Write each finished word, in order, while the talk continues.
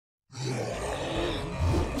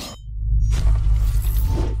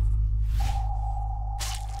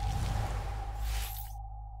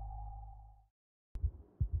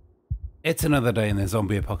It's another day in the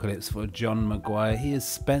zombie apocalypse for John Maguire. He has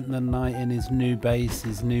spent the night in his new base,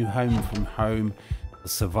 his new home from home, the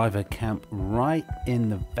survivor camp right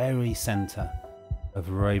in the very centre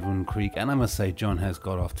of Raven Creek. And I must say, John has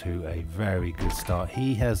got off to a very good start.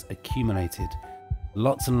 He has accumulated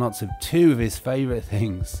lots and lots of two of his favourite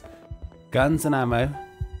things. Guns and ammo.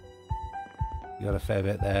 You got a fair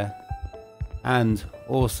bit there. And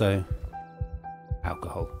also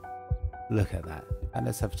alcohol. Look at that. And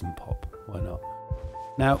let's have some pop. Why not?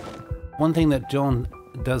 Now, one thing that John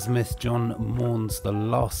does miss, John mourns the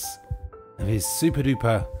loss of his super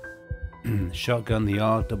duper shotgun, the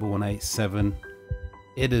R1187.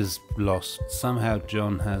 It is lost. Somehow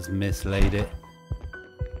John has mislaid it.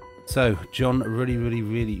 So John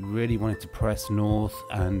really wanted to press north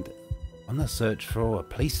and on the search for a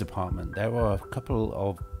police department. There are a couple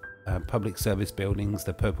of public service buildings,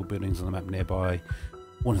 the purple buildings on the map nearby.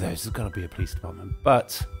 One of those has got to be a police department,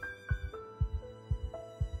 but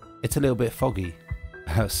it's a little bit foggy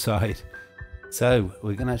outside. So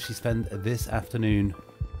we're going to actually spend this afternoon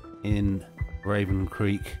in Raven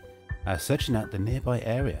Creek searching out the nearby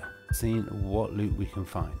area, seeing what loot we can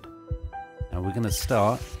find. Now we're going to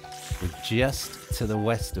start with just to the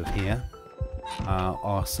west of here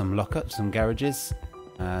are some lockups, some garages.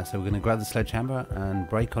 So we're going to grab the sledgehammer and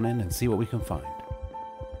break on in and see what we can find.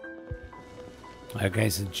 Okay,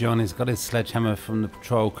 so John has got his sledgehammer from the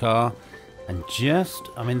patrol car, and just,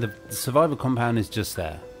 I mean, the survivor compound is just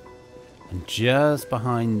there. And just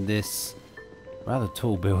behind this rather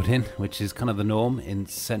tall building, which is kind of the norm in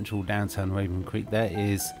central downtown Raven Creek, there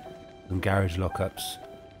is some garage lockups.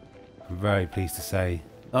 I'm very pleased to say,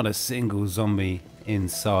 not a single zombie in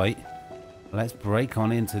sight. Let's break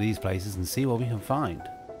on into these places and see what we can find.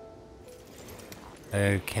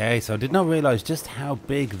 Okay, so I did not realise just how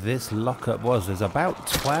big this lockup was. There's about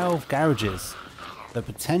 12 garages. So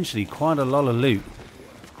potentially quite a lot of loot.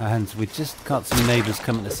 And we just got some neighbours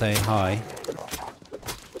coming to say hi.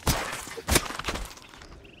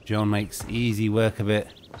 John makes easy work of it.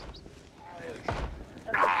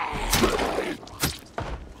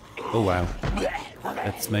 Oh wow.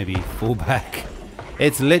 Let's maybe fall back.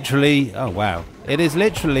 It's literally, oh wow. It is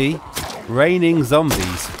literally raining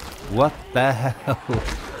zombies. What the hell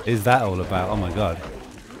is that all about? Oh my god.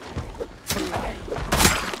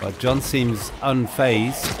 But John seems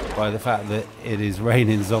unfazed by the fact that it is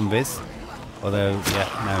raining zombies. Although, yeah,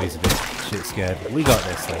 now he's a bit shit scared. We got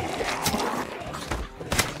this though.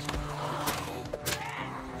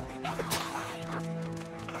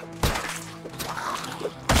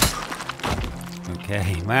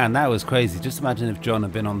 Okay, man, that was crazy. Just imagine if John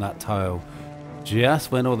had been on that tile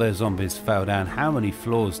just when all those zombies fell down, how many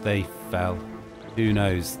floors they fell. Who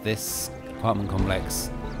knows? This apartment complex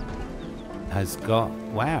has got,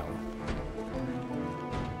 wow.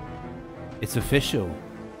 It's official.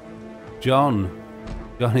 John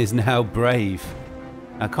is now brave.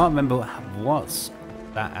 I can't remember how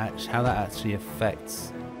that actually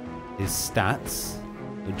affects his stats.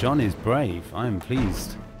 But John is brave. I am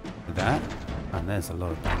pleased with that. And there's a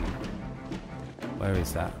lot of banging. Where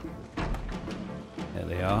is that? There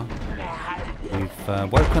they are. We've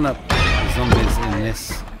woken up zombies in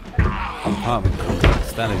this apartment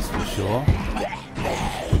complex, that is for sure.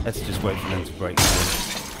 Let's just wait for them to break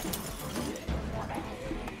through.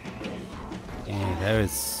 Yeah, there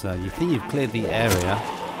is, you think you've cleared the area,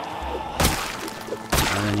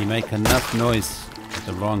 and then you make enough noise at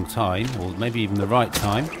the wrong time, or maybe even the right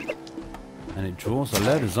time, and it draws a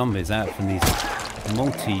load of zombies out from these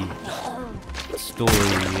multi-story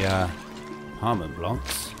apartment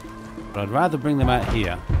blocks. But I'd rather bring them out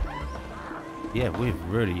here. Yeah, we've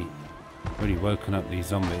really woken up these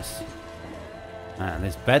zombies. Man,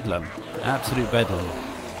 there's bedlam. Absolute bedlam.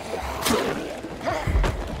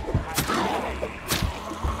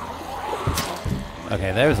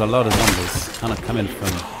 Okay, there is a lot of zombies kind of coming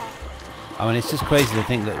from... I mean, it's just crazy to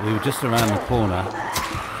think that we were just around the corner,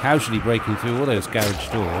 casually breaking through all those garage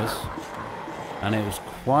doors, and it was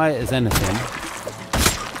quiet as anything.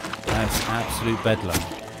 That's absolute bedlam.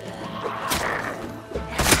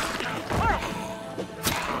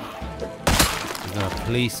 We've got a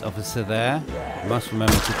police officer there. Must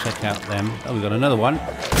remember to check out them. Oh, we've got another one.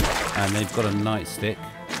 And they've got a nightstick.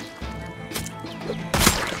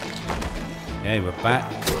 Okay, we're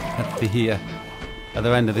back at the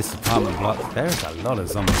other end of this apartment block. There's a lot of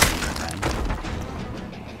zombies in there,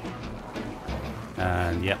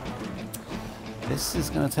 man. And yep. This is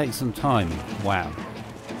going to take some time. Wow.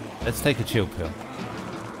 Let's take a chill pill.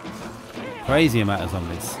 Crazy amount of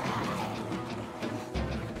zombies.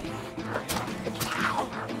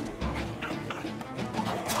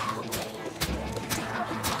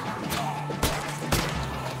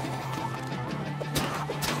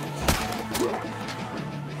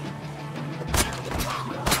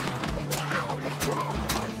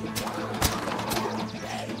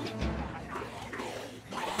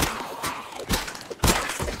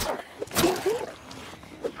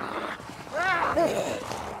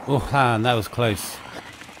 Oh, man, that was close.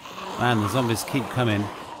 Man, the zombies keep coming.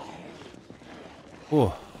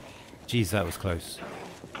 Oh, jeez, that was close.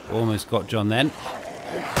 Almost got John then.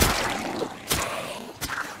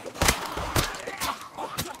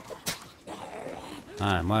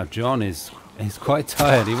 Man, wow, John is quite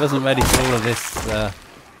tired. He wasn't ready for all of this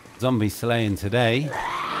zombie slaying today.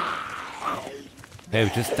 Okay, we're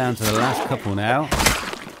just down to the last couple now.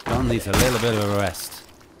 John needs a little bit of a rest.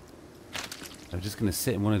 I'm just going to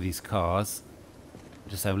sit in one of these cars.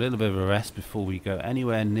 Just have a little bit of a rest before we go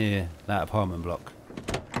anywhere near that apartment block.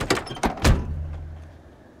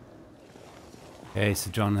 Okay, so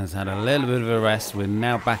John has had a little bit of a rest. We're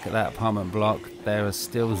now back at that apartment block. There are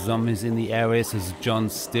still zombies in the area, so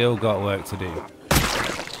John's still got work to do.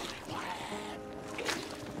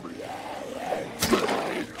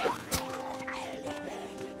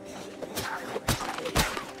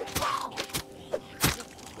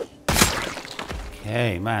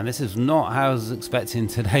 Okay, man, this is not how I was expecting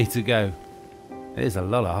today to go. It is a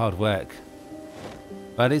lot of hard work.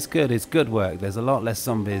 But it's good work. There's a lot less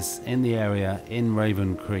zombies in the area in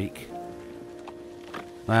Raven Creek.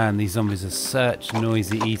 Man, these zombies are such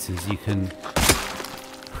noisy eaters. You can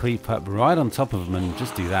creep up right on top of them and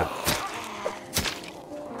just do that.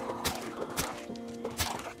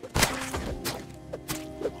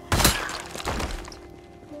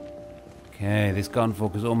 Okay, this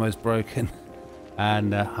gunfork is almost broken.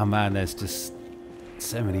 And, oh man, there's just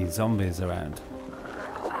so many zombies around.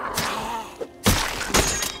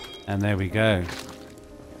 And there we go.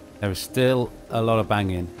 There is still a lot of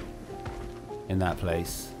banging in that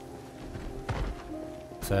place.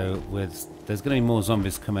 So there's going to be more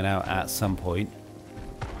zombies coming out at some point.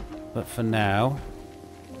 But for now,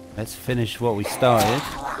 let's finish what we started.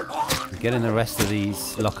 Get in the rest of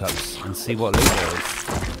these lockups and see what loot there is.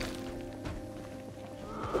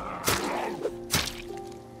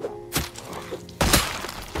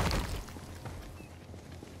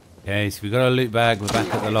 Okay, so we've got a loot bag, we're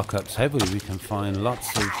back at the lockups. Hopefully we can find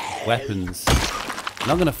lots of weapons. I'm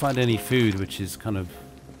not going to find any food, which is kind of...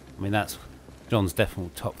 I mean, that's John's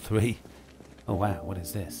definitely top 3. Oh wow, what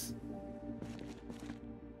is this?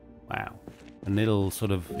 Wow. A little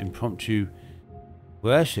sort of impromptu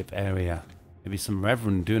worship area. Maybe some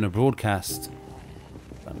reverend doing a broadcast.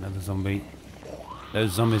 Another zombie.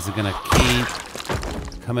 Those zombies are going to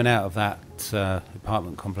keep coming out of that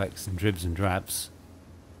apartment complex in dribs and drabs.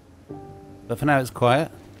 But for now it's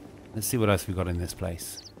quiet. Let's see what else we've got in this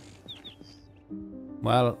place.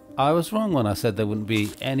 Well, I was wrong when I said there wouldn't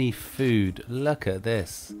be any food. Look at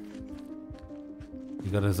this.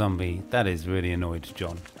 You've got a zombie. That is really annoyed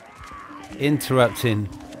John. Interrupting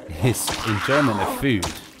his enjoyment of food.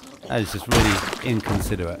 That is just really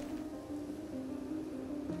inconsiderate.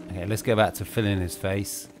 Okay, let's go back to filling his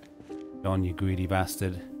face. John, you greedy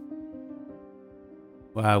bastard.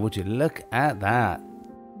 Wow, would you look at that?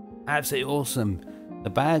 Absolutely awesome.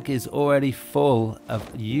 The bag is already full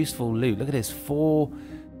of useful loot. Look at this. 4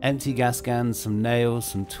 empty gas cans, some nails,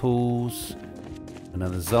 some tools,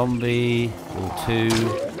 another zombie or 2.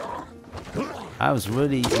 That was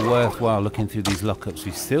really worthwhile looking through these lockups.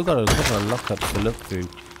 We've still got a couple of lockups to look through.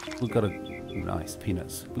 We've got a nice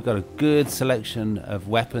peanuts. We've got a good selection of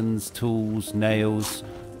weapons, tools, nails.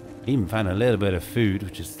 Even found a little bit of food,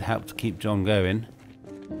 which has helped keep John going.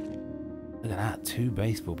 Look at that, 2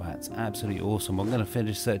 baseball bats. Absolutely awesome. I'm going to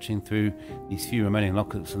finish searching through these few remaining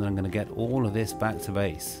lockups and then I'm going to get all of this back to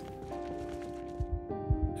base.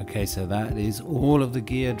 Okay, so that is all of the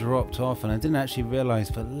gear dropped off and I didn't actually realise,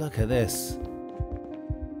 but look at this.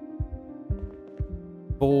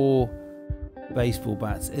 4 baseball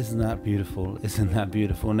bats. Isn't that beautiful? Isn't that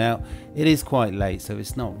beautiful? Now, it is quite late, so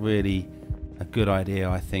it's not really a good idea,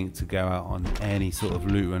 I think, to go out on any sort of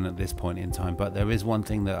loot run at this point in time, but there is one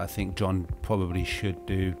thing that I think John probably should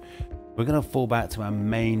do. We're going to fall back to our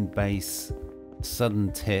main base,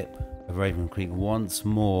 southern tip of Raven Creek once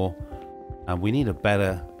more, and we need a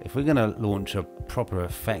better, if we're going to launch a proper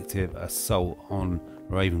effective assault on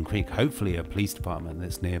Raven Creek, hopefully a police department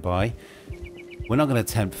that's nearby, we're not going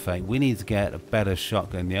to tempt fate. We need to get a better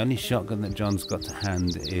shotgun. The only shotgun that John's got to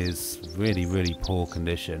hand is really, really poor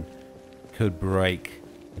condition. Could break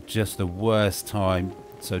at just the worst time.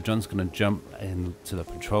 So John's going to jump into the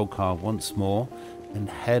patrol car once more and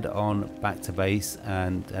head on back to base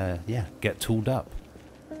and yeah, get tooled up.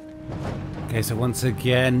 Okay, so once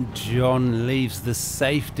again John leaves the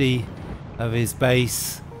safety of his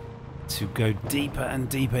base to go deeper and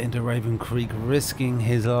deeper into Raven Creek, risking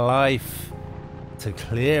his life to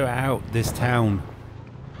clear out this town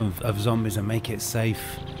of zombies and make it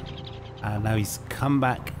safe. And now he's come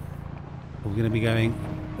back. We're going to be going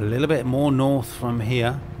a little bit more north from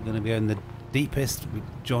here. We're going to be in the deepest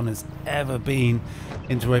John has ever been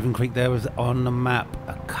into Raven Creek. There was on the map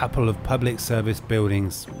a couple of public service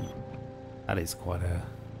buildings. That is quite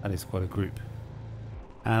a group.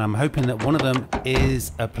 And I'm hoping that one of them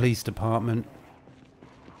is a police department.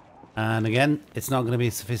 And again, it's not going to be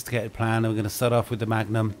a sophisticated plan. We're going to start off with the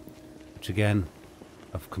Magnum, which again,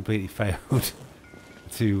 I've completely failed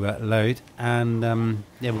to load. And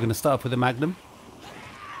yeah, we're going to start off with the Magnum.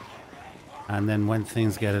 And then when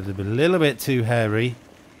things get a little bit too hairy,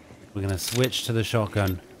 we're going to switch to the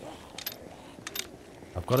shotgun.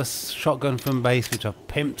 I've got a shotgun from base, which I've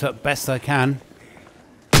pimped up best I can.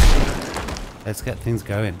 Let's get things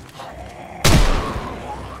going.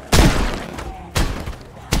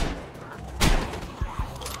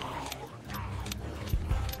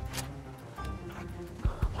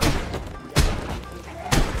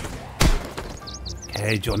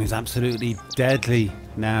 Okay, John is absolutely deadly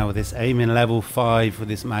now with this aiming level 5 with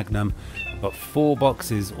this Magnum. Got 4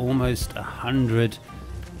 boxes, almost 100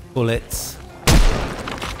 bullets.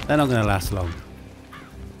 They're not going to last long.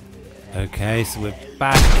 Okay, so we're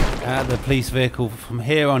back at the police vehicle. From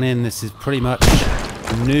here on in, this is pretty much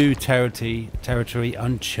new territory,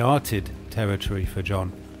 uncharted territory for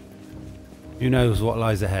John. Who knows what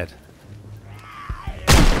lies ahead?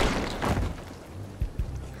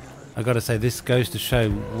 I gotta say, this goes to show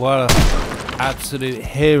what an absolute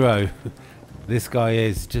hero this guy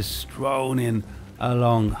is, just strolling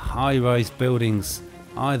along high-rise buildings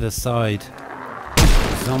either side.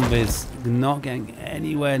 Zombies not getting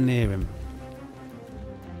anywhere near him.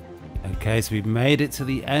 Okay, so we've made it to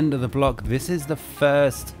the end of the block. This is the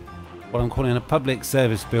first, what I'm calling a public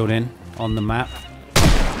service building on the map.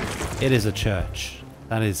 It is a church.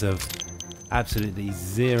 That is of absolutely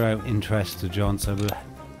zero interest to John, so we'll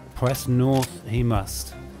press north he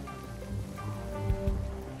must.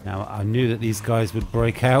 Now, I knew that these guys would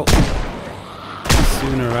break out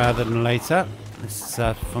sooner rather than later. This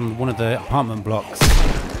is from one of the apartment blocks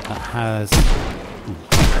that has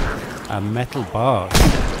metal bars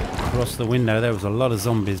across the window. There was a lot of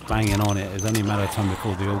zombies banging on it. It was only a matter of time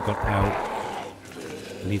before they all got out.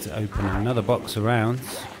 We need to open another box around.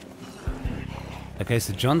 Okay,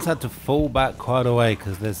 so John's had to fall back quite a way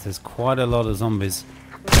because there's quite a lot of zombies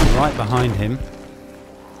right behind him.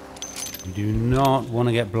 You do not want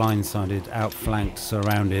to get blindsided, outflanked,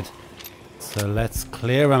 surrounded. So let's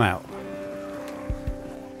clear them out.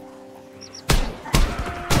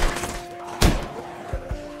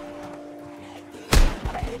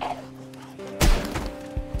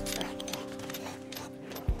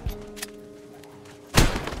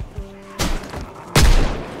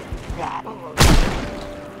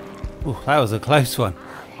 Ooh, that was a close one.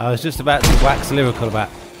 I was just about to wax lyrical about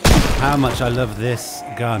how much I love this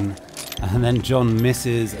gun, and then John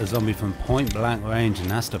misses a zombie from point blank range and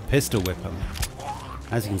has to pistol whip him.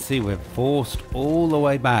 As you can see, we're forced all the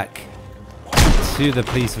way back to the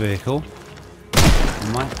police vehicle.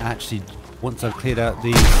 I might actually, once I've cleared out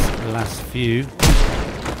these last few,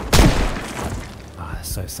 that's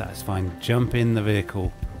so satisfying, jump in the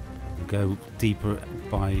vehicle and go deeper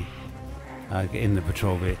by in the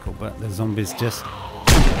patrol vehicle, but the zombies just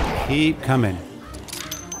keep coming.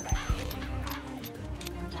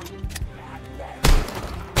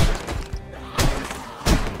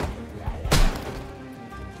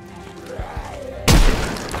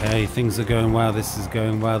 Okay, things are going well. This is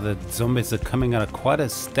going well. The zombies are coming at a quite a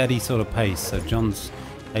steady sort of pace, so John's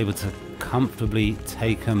able to comfortably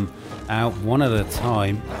take them out one at a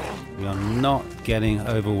time. We are not getting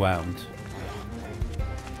overwhelmed.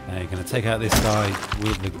 You're going to take out this guy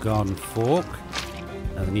with the garden fork.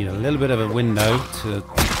 I need a little bit of a window to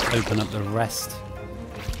open up the rest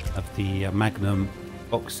of the Magnum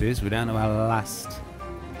boxes. We're down to our last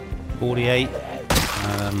 48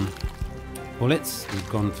 bullets. We've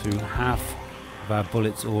gone through half of our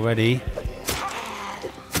bullets already.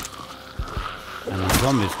 And the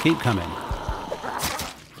zombies keep coming.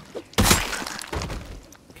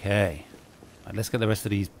 Okay. Right, let's get the rest of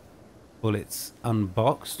these bullets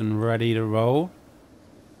unboxed and ready to roll.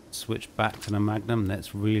 Switch back to the Magnum.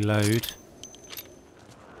 Let's reload.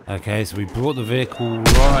 Okay, so we brought the vehicle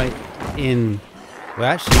right in. We're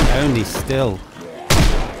actually only still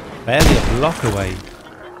barely a block away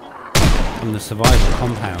from the survival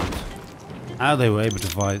compound. How they were able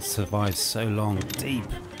to survive so long, deep,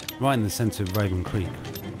 right in the centre of Raven Creek.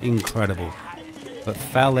 Incredible. But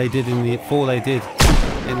fall they did in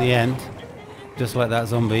the end, just like that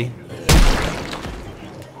zombie.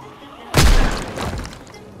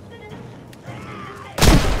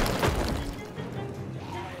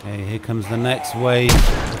 Okay, here comes the next wave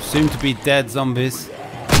of soon to be dead zombies.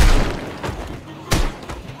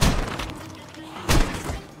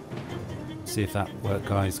 See if that work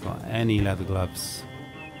guy's got any leather gloves.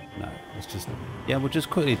 No, let's just... Yeah, we'll just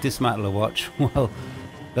quickly dismantle a watch while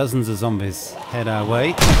dozens of zombies head our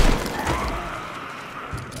way.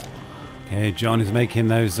 Okay, John is making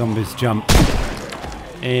those zombies jump.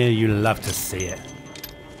 Yeah, you love to see it.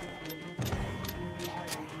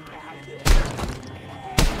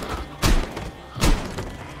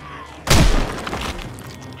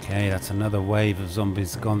 Okay, that's another wave of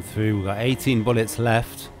zombies gone through. We've got 18 bullets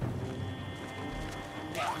left.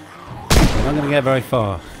 We're not going to get very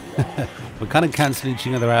far. We're kind of cancelling each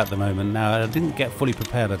other out at the moment. Now, I didn't get fully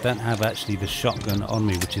prepared. I don't have actually the shotgun on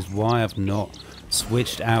me, which is why I've not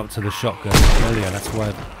switched out to the shotgun earlier. That's why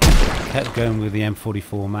I've kept going with the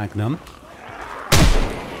M44 Magnum.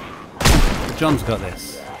 John's got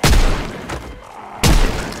this.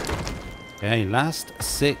 Okay, last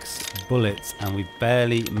 6 bullets, and we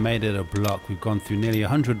barely made it a block. We've gone through nearly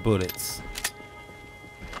 100 bullets.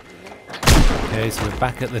 Okay, so we're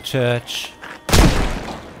back at the church.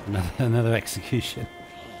 Another execution.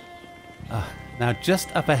 Now,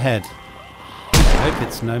 just up ahead, I hope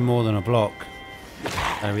it's no more than a block,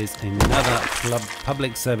 there is another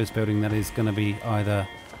public service building that is going to be either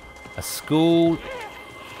a school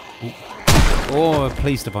or a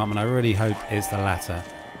police department. I really hope it's the latter.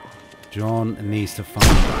 John needs to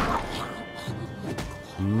find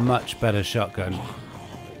a much better shotgun.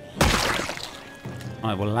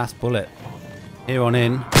 Alright, well, last bullet. Here on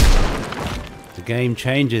in, the game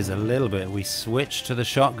changes a little bit. We switch to the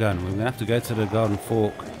shotgun. We're going to have to go to the Garden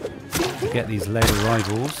Fork to get these later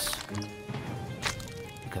rivals.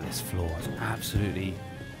 Look at this floor. It's absolutely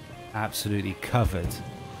covered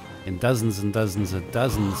in dozens and dozens of dead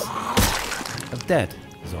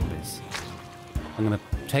zombies. I'm going to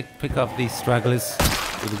pick up these stragglers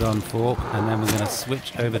with the Garden Fork, and then we're going to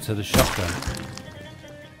switch over to the shotgun.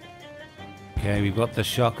 Okay, we've got the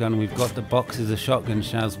shotgun, we've got the boxes of shotgun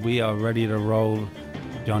shells, we are ready to roll.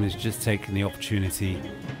 John is just taking the opportunity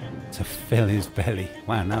to fill his belly.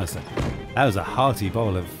 Wow, that was a hearty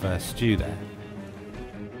bowl of stew there.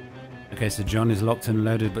 Okay, so John is locked and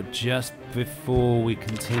loaded, but just before we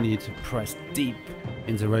continue to press deep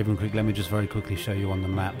into Raven Creek, let me just very quickly show you on the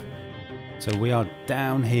map. So we are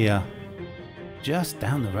down here, just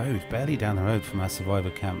down the road, barely down the road from our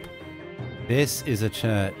survivor camp. This is a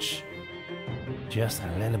church just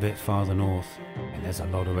a little bit farther north, and there's a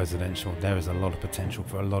lot of residential. There is a lot of potential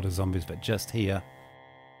for a lot of zombies, but just here,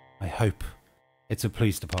 I hope it's a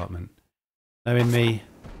police department. Knowing me,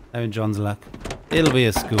 knowing John's luck, it'll be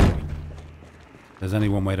a school. There's only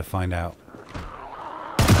one way to find out.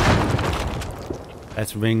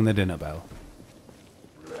 Let's ring the dinner bell.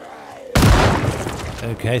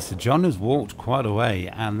 Okay, so John has walked quite a way,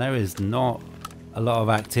 and there is not a lot of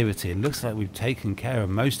activity. It looks like we've taken care of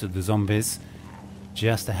most of the zombies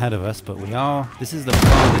just ahead of us, but this is the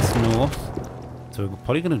farthest north, so we're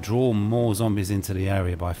probably going to draw more zombies into the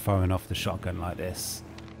area by firing off the shotgun like this.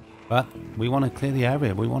 But we want to clear the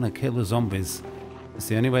area, we want to kill the zombies. It's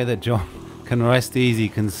the only way that John can rest easy,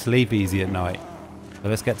 can sleep easy at night. So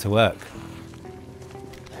let's get to work.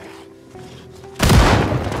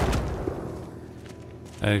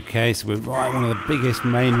 Okay, so we're right on one of the biggest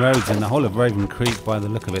main roads in the whole of Raven Creek by the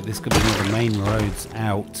look of it. This could be one of the main roads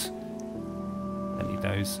out. Don't need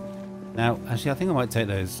those. Now, actually, I think I might take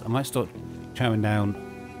those. I might start chowing down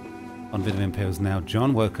on vitamin pills now.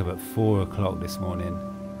 John woke up at 4 o'clock this morning.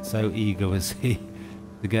 So eager was he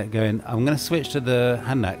to get going. I'm going to switch to the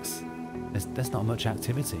hand axe. There's not much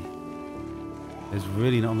activity. There's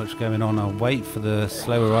really not much going on. I'll wait for the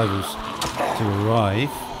slow arrivals to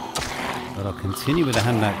arrive. But I'll continue with the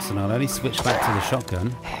hand axe, and I'll only switch back to the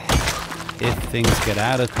shotgun if things get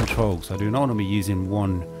out of control. So I do not want to be using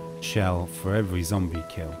one shell for every zombie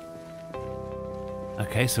kill.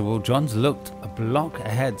 Okay, so well, John's looked a block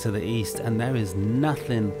ahead to the east, and there is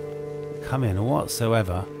nothing coming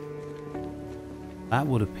whatsoever. That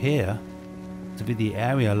would appear to be the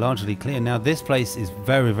area largely clear. Now, this place is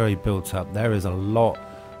very, very built up. There is a lot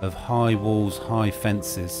of high walls, high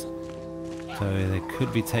fences. So they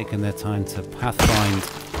could be taking their time to pathfind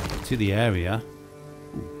to the area.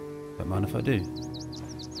 Don't mind if I do.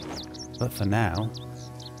 But for now,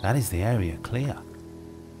 that is the area clear.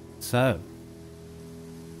 So,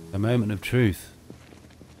 the moment of truth.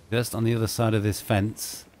 Just on the other side of this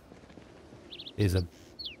fence is a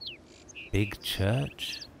big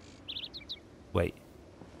church. Wait,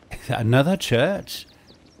 another church?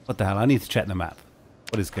 What the hell? I need to check the map.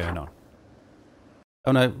 What is going on?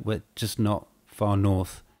 Oh no, we're just not far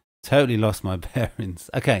north. Totally lost my bearings.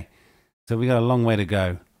 Okay, so we got a long way to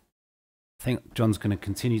go. I think John's going to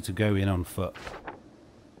continue to go in on foot.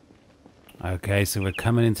 Okay, so we're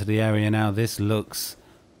coming into the area now. This looks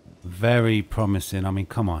very promising. I mean,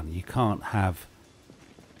 come on, you can't have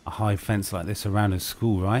a high fence like this around a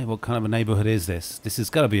school, right? What kind of a neighborhood is this? This has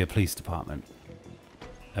got to be a police department.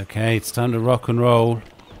 Okay, it's time to rock and roll.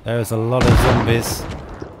 There's a lot of zombies.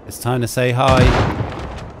 It's time to say hi.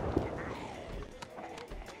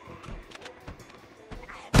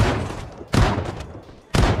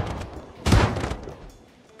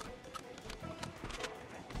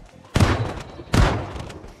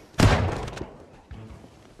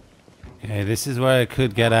 Okay, this is where it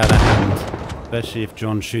could get out of hand, especially if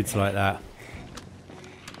John shoots like that.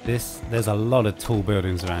 There's a lot of tall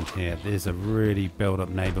buildings around here. There's a really built-up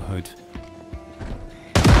neighborhood.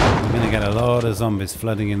 We're going to get a lot of zombies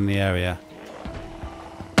flooding in the area.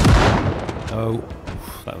 Oh,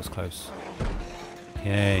 that was close.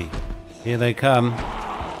 Okay, here they come.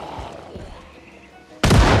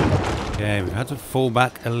 Okay, we've had to fall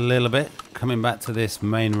back a little bit. Coming back to this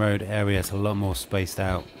main road area, it's a lot more spaced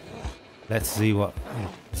out. Let's see what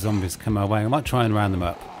zombies come our way. I might try and round them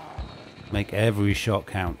up. Make every shot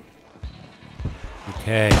count.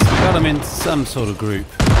 Okay, so we got them in some sort of group.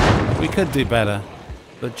 We could do better,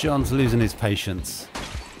 but John's losing his patience.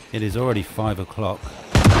 It is already 5 o'clock,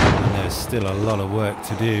 and there's still a lot of work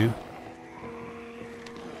to do.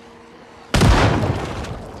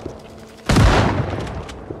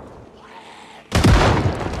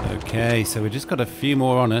 Okay, so we just got a few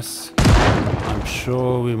more on us. I'm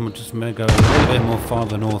sure we just may go a little bit more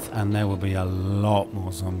farther north and there will be a lot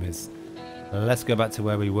more zombies. Let's go back to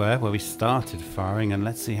where we started firing, and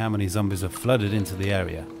let's see how many zombies have flooded into the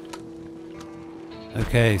area.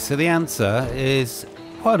 Okay, so the answer is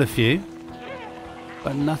quite a few,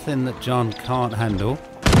 but nothing that John can't handle.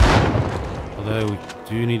 Although we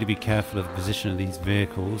do need to be careful of the position of these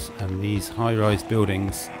vehicles, and these high-rise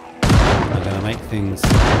buildings are going to make things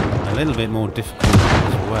a little bit more difficult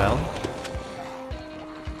as well.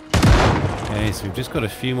 Okay, so we've just got a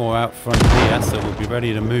few more out front here, so we'll be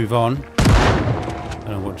ready to move on.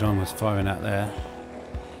 I don't know what John was firing at there.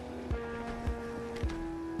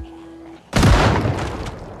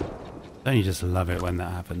 Don't you just love it when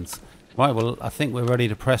that happens? Right, well, I think we're ready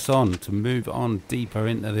to press on, to move on deeper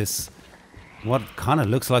into this, what kind of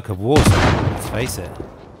looks like a war zone, let's face it.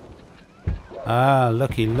 Ah,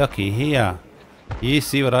 looky here. You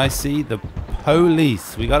see what I see? The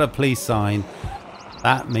police. We got a police sign.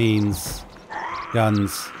 That means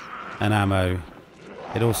guns and ammo.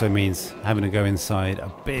 It also means having to go inside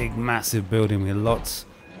a big, massive building with lots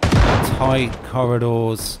of tight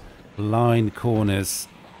corridors, lined corners,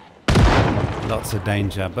 lots of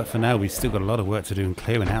danger. But for now, we've still got a lot of work to do in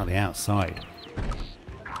clearing out the outside.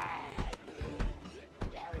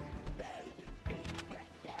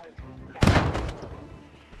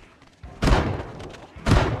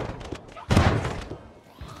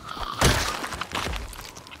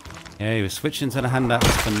 Okay, we're switching to the hand axe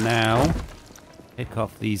for now. Pick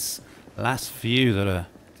off these last few that are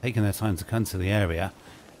taking their time to come to the area.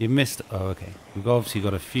 You've missed... Oh, okay. We've obviously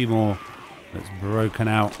got a few more that's broken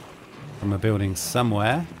out from a building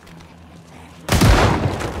somewhere.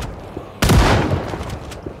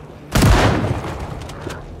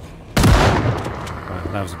 Oh,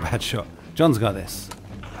 that was a bad shot. John's got this.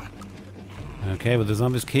 Okay, well, the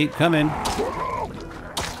zombies keep coming.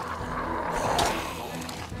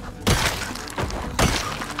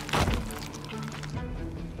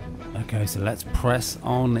 Okay, so let's press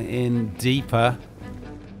on in deeper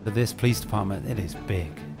to this police department. It is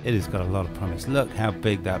big. It has got a lot of promise. Look how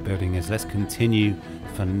big that building is. Let's continue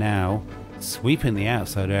for now, sweeping the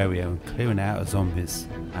outside area and clearing it out of zombies,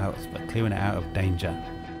 clearing it out of danger.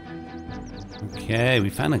 Okay, we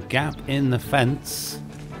found a gap in the fence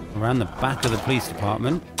around the back of the police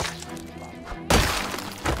department.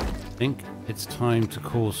 I think it's time to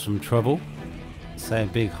cause some trouble. Say a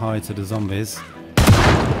big hi to the zombies.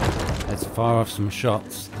 Let's fire off some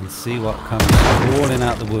shots and see what comes falling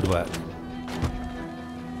out the woodwork.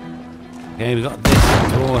 Okay, we've got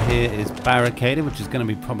this door here is barricaded, which is going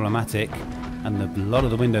to be problematic, and a lot of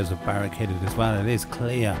the windows are barricaded as well. It is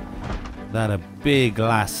clear that a big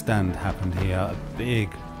last stand happened here, a big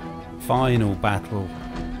final battle.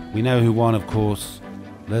 We know who won, of course,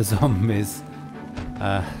 the zombies.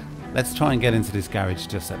 Let's try and get into this garage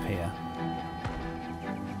just up here.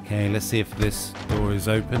 Okay, let's see if this door is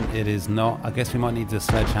open. It is not. I guess we might need the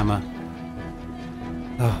sledgehammer.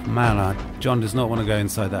 Oh man, John does not want to go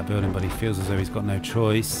inside that building, but he feels as though he's got no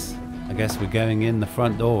choice. I guess we're going in the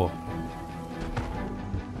front door.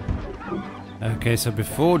 Okay, so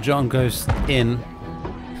before John goes in,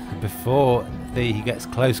 before he gets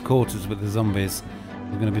close quarters with the zombies,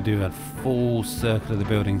 We're going to be doing a full circle of the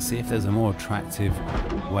building, see if there's a more attractive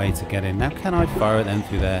way to get in. Now, can I fire at them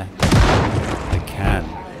through there? I can.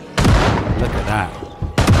 Look at that.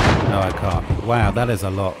 No, I can't. Wow, that is a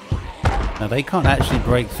lot. Now, they can't actually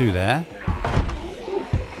break through there,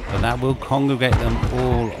 but that will congregate them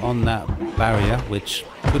all on that barrier, which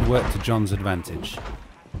could work to John's advantage.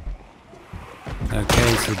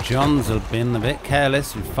 Okay, so John's been a bit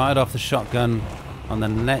careless. We fired off the shotgun on the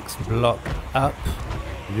next block up.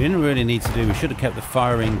 We didn't really need to do. We should have kept the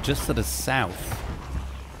firing just to the south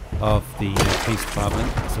of the police department.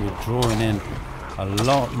 So we're drawing in a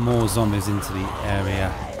lot more zombies into the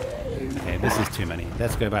area. Okay, this is too many.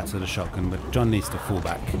 Let's go back to the shotgun, but John needs to fall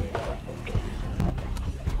back.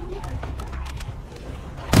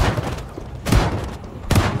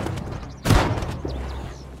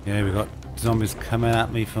 Yeah, we've got zombies coming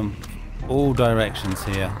at me from all directions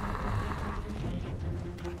here.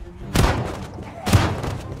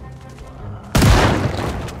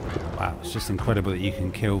 Wow, it's just incredible that you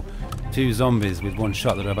can kill 2 zombies with 1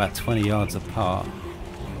 shot that are about 20 yards apart.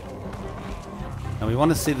 And we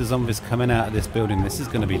want to see the zombies coming out of this building. This is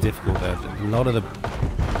going to be difficult though. A lot of the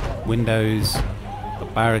windows are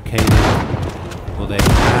barricaded, or they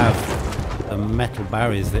have the metal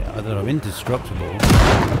barriers that are indestructible.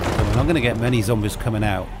 So we're not going to get many zombies coming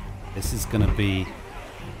out. This is going to be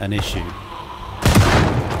an issue.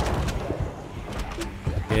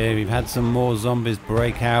 Yeah, we've had some more zombies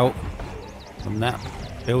break out from that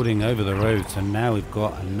building over the road, so now we've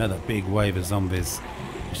got another big wave of zombies.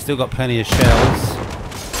 We've still got plenty of shells.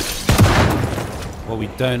 What we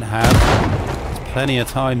don't have is plenty of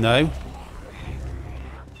time though.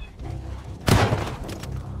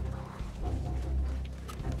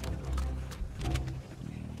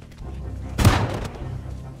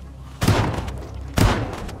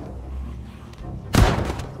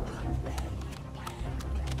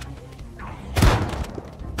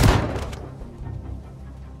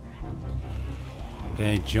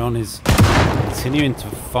 Okay, John is continuing to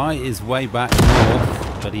fight his way back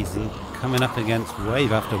north, but he's coming up against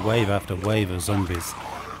wave after wave after wave of zombies.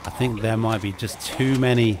 I think there might be just too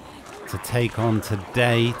many to take on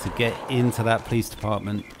today to get into that police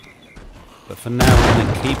department. But for now, we're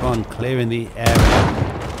going to keep on clearing the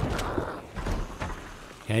area.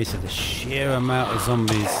 Okay, so the sheer amount of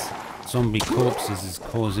zombie corpses is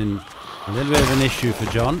causing a little bit of an issue for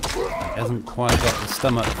John. He hasn't quite got the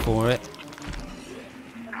stomach for it.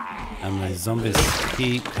 And the zombies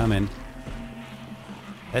keep coming.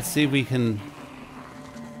 Let's see if we can...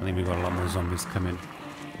 I think we've got a lot more zombies coming.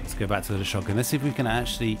 Let's go back to the shotgun. Let's see if we can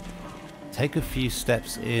actually take a few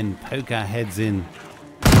steps in, poke our heads in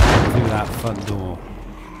through that front door,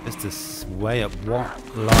 just to weigh up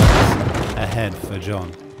what lies ahead for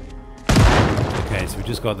John. Okay, so we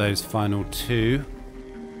just got those final 2.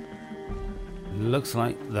 Looks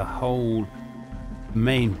like the whole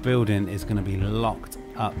main building is going to be locked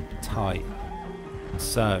up tight.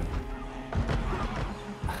 So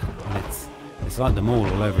it's like the mall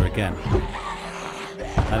all over again.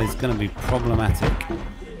 That is going to be problematic.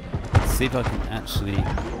 Let's see if I can actually...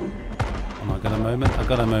 Oh, I got a moment? I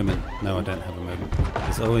got a moment. No, I don't have a moment.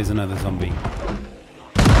 There's always another zombie.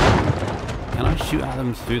 Can I shoot at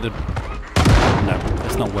them through the... No,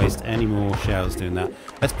 let's not waste any more shells doing that.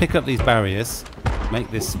 Let's pick up these barriers,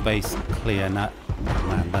 make this space clear. Now,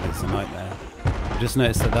 man, that is a nightmare. Just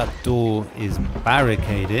noticed that that door is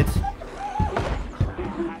barricaded.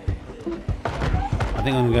 I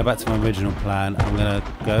think I'm going to go back to my original plan. I'm going to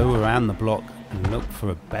go around the block and look for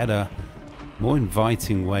a better, more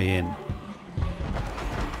inviting way in.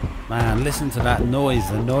 Man, listen to that noise.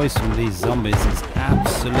 The noise from these zombies is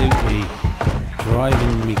absolutely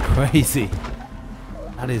driving me crazy.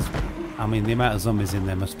 That is, I mean, the amount of zombies in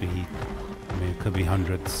there must be, I mean, it could be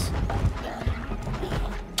hundreds.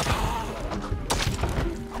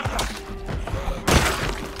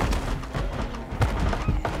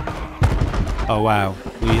 Oh wow,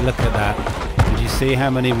 will you look at that? Did you see how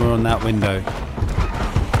many were on that window?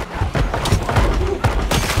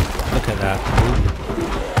 Look at that.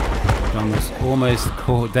 John was almost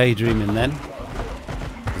caught daydreaming then.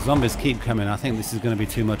 The zombies keep coming. I think this is going to be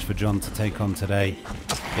too much for John to take on today.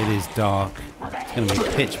 It is dark. It's going to be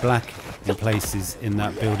pitch black in places in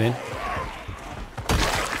that building.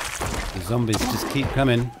 The zombies just keep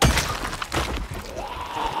coming.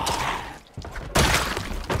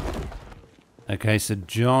 Okay, so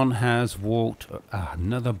John has walked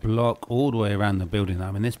another block all the way around the building. I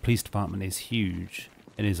mean, this police department is huge.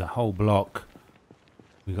 It is a whole block.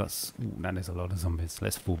 We got... Ooh, that is a lot of zombies.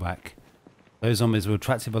 Let's fall back. Those zombies were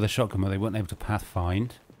attracted by the shotgun, but they weren't able to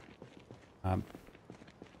pathfind.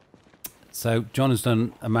 So John has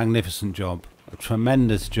done a magnificent job, a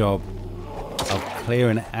tremendous job of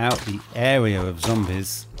clearing out the area of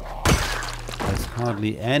zombies. There's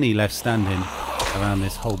hardly any left standing around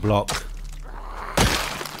this whole block.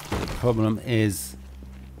 The problem is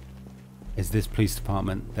this police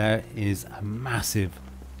department. There is a massive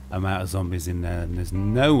amount of zombies in there, and there's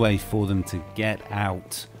no way for them to get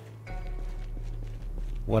out.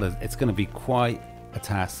 It's going to be quite a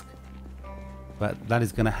task, but that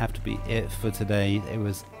is going to have to be it for today. It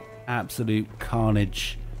was absolute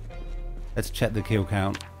carnage. Let's check the kill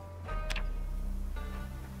count.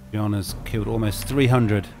 John has killed almost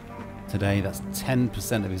 300 today. That's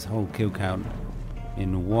 10% of his whole kill count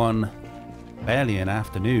in barely an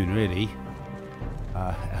afternoon, really.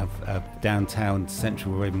 Of downtown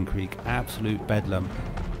central Raven Creek. Absolute bedlam.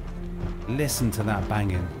 Listen to that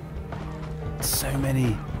banging. So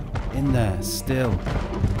many in there still.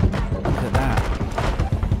 Look at that.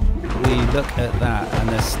 We look at that, and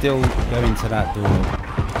they're still going to that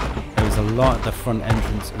door. There's a lot at the front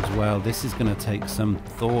entrance as well. This is going to take some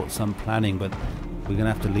thought, some planning, but we're going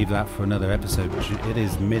to have to leave that for another episode. It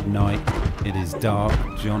is midnight. It is dark.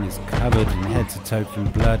 John is covered in head to toe from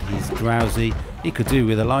blood. He's drowsy. He could do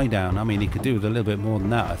with a lie down. I mean, he could do with a little bit more than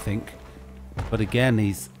that, I think. But again,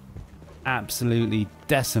 he's absolutely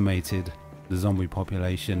decimated the zombie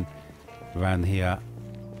population around here.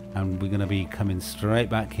 And we're going to be coming straight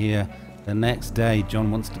back here the next day.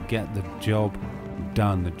 John wants to get the job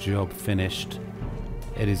done, the job finished.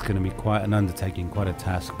 It is going to be quite an undertaking, quite a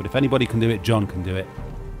task. But if anybody can do it, John can do it.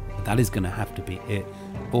 That is going to have to be it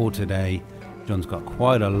for today. John's got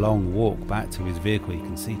quite a long walk back to his vehicle. You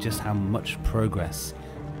can see just how much progress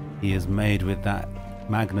he has made with that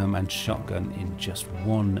Magnum and shotgun in just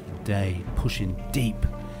one day, pushing deep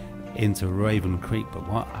into Raven Creek. But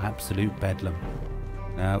what absolute bedlam.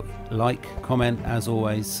 Now, like, comment, as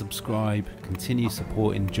always, subscribe, continue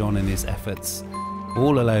supporting John and his efforts.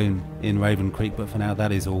 All alone in Raven Creek, but for now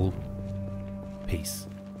that is all. Peace.